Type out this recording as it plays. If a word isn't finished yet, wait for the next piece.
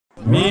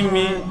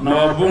Mimi na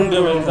wabunge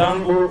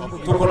wenzangu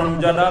tuko na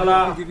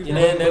mjadala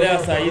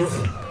inaendelea saa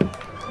hizi.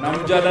 Na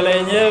mjadala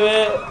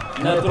yenyewe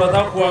na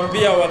tunataka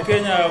kuambia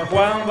Wakenya ya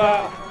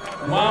kwamba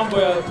mambo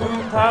ya 2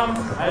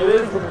 terms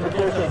haiwezi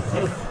kutukesha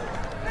sisi.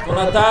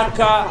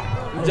 Tunataka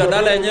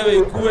mjadala yenyewe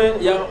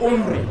ikuwe ya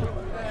umri.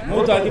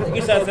 Mtu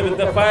akifikisha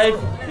 75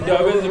 ndio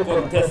hawezi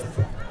contest.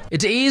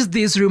 It is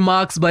these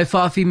remarks by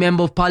Fafi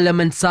Member of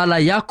Parliament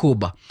Salah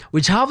Yakub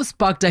which have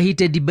sparked a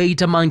heated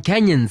debate among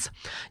Kenyans.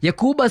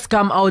 Yakub has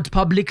come out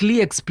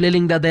publicly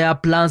explaining that there are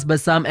plans by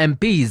some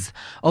MPs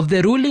of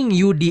the ruling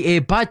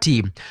UDA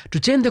party to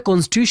change the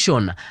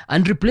constitution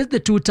and replace the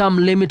 2-term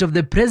limit of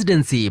the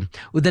presidency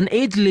with an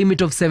age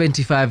limit of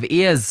 75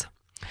 years.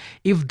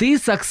 If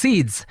this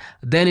succeeds,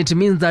 then it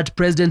means that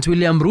President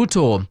William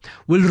Ruto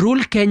will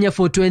rule Kenya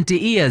for 20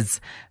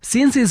 years,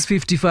 since he's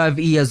 55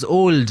 years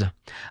old.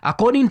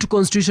 According to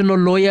constitutional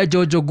lawyer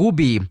George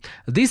Ogubi,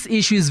 this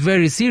issue is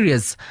very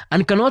serious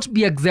and cannot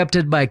be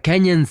accepted by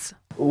Kenyans.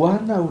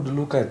 One, I would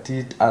look at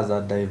it as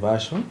a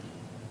diversion.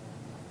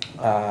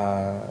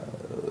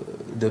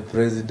 The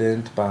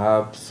president,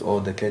 perhaps, or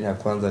the Kenya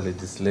Kwanza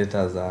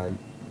legislators are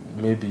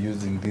maybe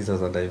using this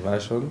as a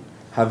diversion,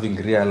 having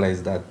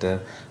realized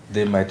that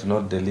they might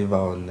not deliver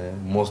on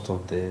most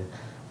of the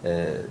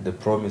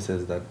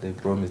promises that they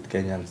promised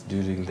Kenyans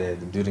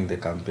during the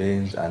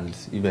campaigns and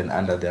even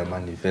under their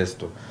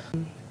manifesto.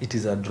 It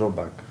is a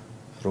drawback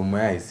from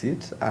where I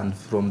sit and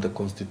from the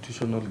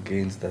constitutional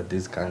gains that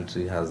this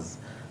country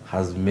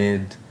has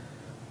made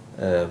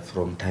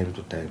from time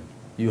to time.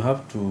 You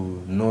have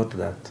to note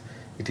that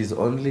it is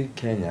only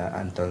Kenya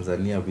and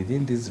Tanzania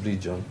within this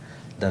region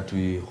that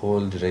we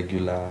hold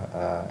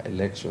regular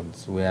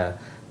elections where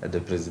the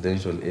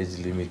presidential age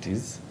limit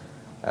is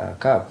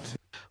capped.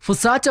 For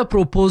such a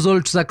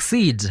proposal to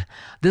succeed,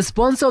 the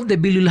sponsor of the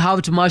bill will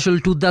have to marshal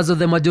 2/3 of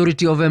the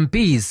majority of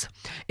MPs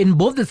in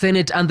both the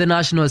Senate and the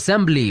National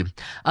Assembly,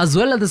 as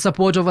well as the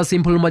support of a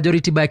simple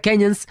majority by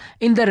Kenyans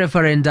in the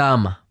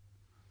referendum.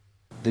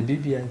 The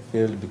BBI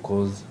failed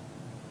because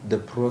the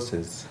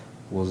process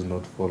was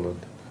not followed.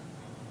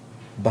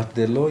 But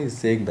the law is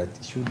saying that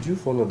should you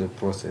follow the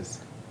process,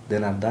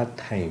 then at that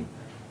time,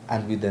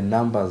 and with the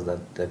numbers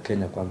that the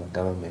Kenya Kwanza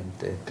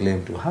government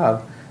claim to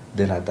have,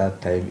 then at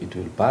that time it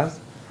will pass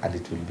and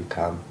it will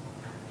become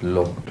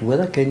law.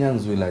 Whether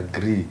Kenyans will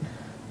agree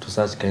to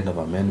such kind of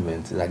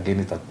amendments, again,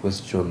 it's a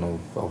question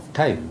of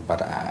time.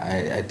 But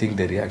I think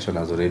the reaction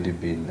has already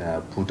been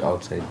put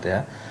outside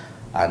there,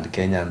 and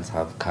Kenyans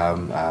have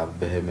come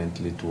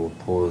vehemently to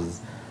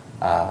oppose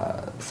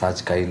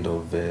such kind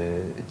of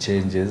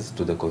changes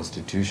to the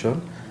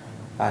constitution.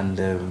 And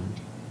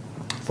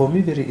for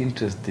me, very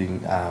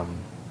interesting,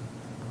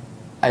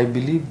 I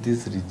believe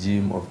this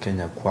regime of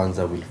Kenya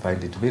Kwanza will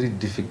find it very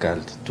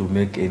difficult to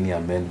make any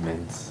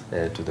amendments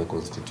to the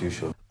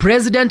constitution.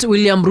 President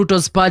William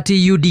Ruto's party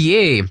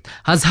UDA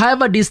has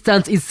however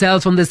distanced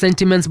itself from the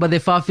sentiments by the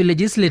Fafi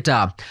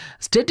legislator,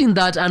 stating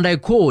that, and I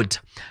quote,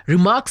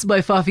 remarks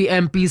by Fafi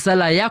MP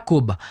Salah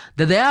Yakub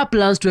that there are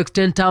plans to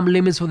extend term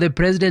limits for the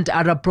president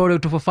are a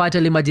product of a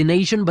fertile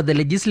imagination by the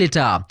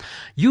legislator.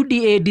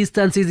 UDA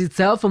distances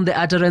itself from the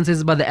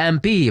utterances by the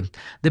MP.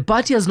 The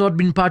party has not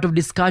been part of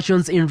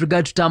discussions in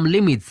regard to term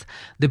limits.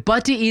 The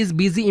party is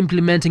busy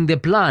implementing the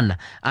plan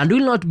and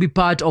will not be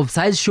part of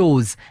side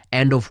shows,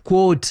 end of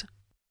quote.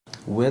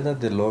 Whether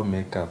the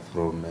lawmaker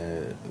from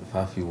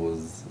Fafi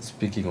was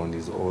speaking on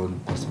his own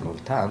personal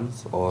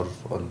terms or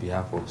on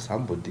behalf of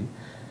somebody,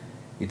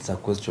 it's a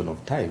question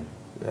of time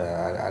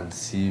and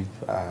see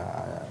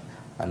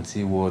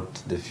what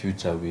the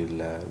future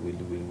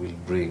will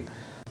bring.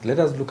 Let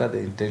us look at the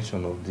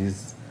intention of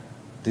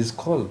this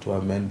call to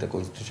amend the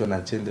constitution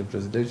and change the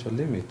presidential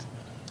limit.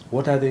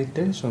 What are the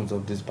intentions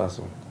of this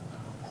person?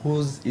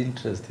 Whose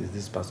interest is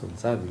this person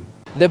serving?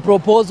 The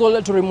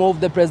proposal to remove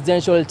the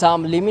presidential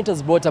term limit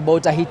has brought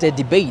about a heated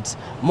debate,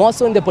 more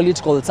so in the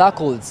political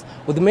circles,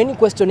 with many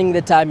questioning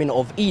the timing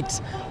of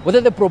it.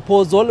 Whether the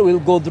proposal will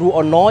go through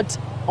or not,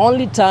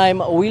 only time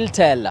will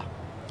tell.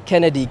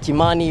 Kennedy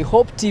Kimani,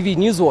 Hope TV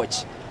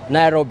Newswatch,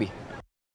 Nairobi.